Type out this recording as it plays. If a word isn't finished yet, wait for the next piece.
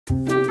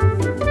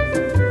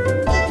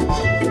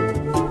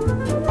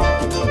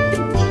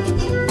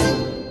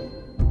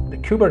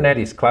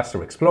Kubernetes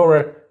Cluster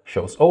Explorer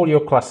shows all your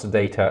cluster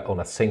data on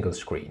a single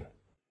screen.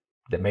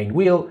 The main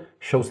wheel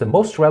shows the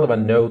most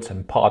relevant nodes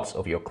and pods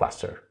of your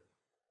cluster.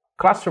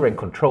 Cluster and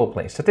control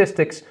plane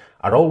statistics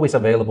are always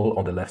available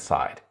on the left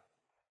side.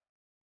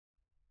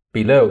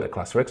 Below the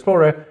Cluster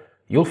Explorer,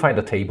 you'll find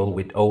a table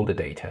with all the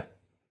data.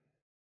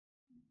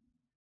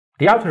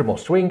 The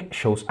outermost ring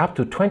shows up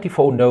to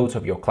 24 nodes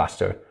of your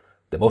cluster,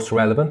 the most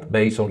relevant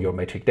based on your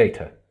metric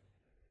data.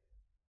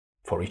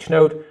 For each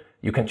node,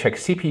 you can check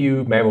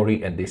CPU,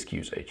 memory, and disk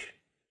usage.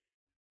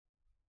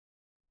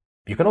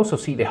 You can also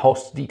see the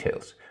host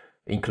details,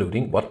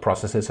 including what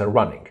processes are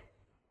running.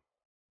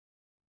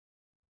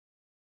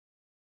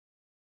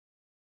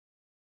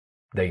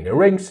 The inner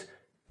rings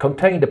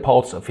contain the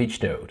pods of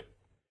each node.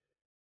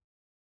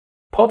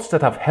 Pods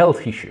that have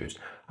health issues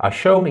are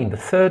shown in the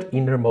third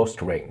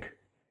innermost ring.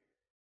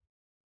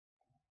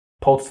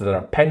 Pods that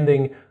are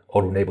pending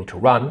or unable to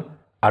run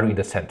are in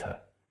the center.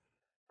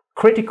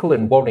 Critical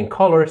and warning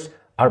colors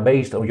are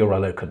based on your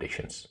alert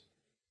conditions.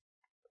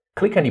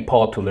 Click any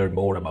pod to learn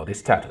more about its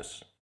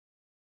status.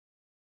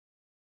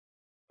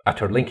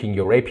 After linking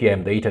your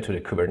APM data to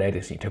the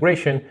Kubernetes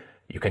integration,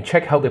 you can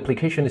check how the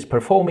application is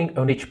performing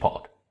on each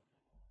pod.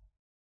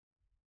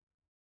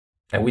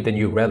 And with the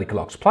new Relic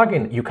Logs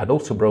plugin, you can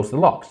also browse the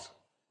logs.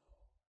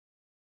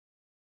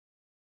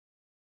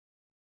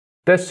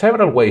 There's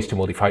several ways to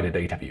modify the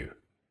data view.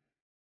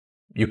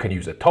 You can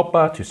use a top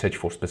bar to search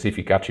for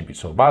specific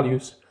attributes or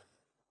values.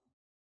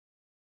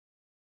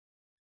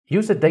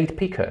 Use a date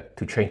picker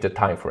to change the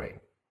time frame.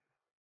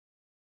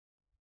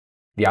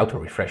 The auto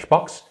refresh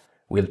box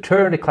will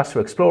turn the Cluster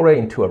Explorer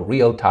into a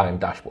real-time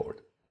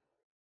dashboard.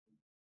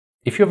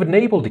 If you have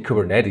enabled the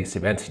Kubernetes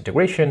Events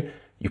integration,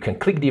 you can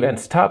click the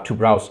Events tab to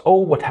browse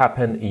all what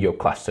happened in your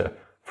cluster,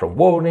 from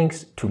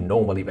warnings to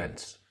normal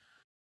events.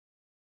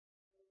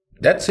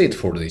 That's it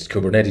for this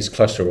Kubernetes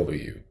cluster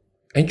overview.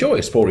 Enjoy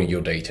exploring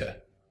your data.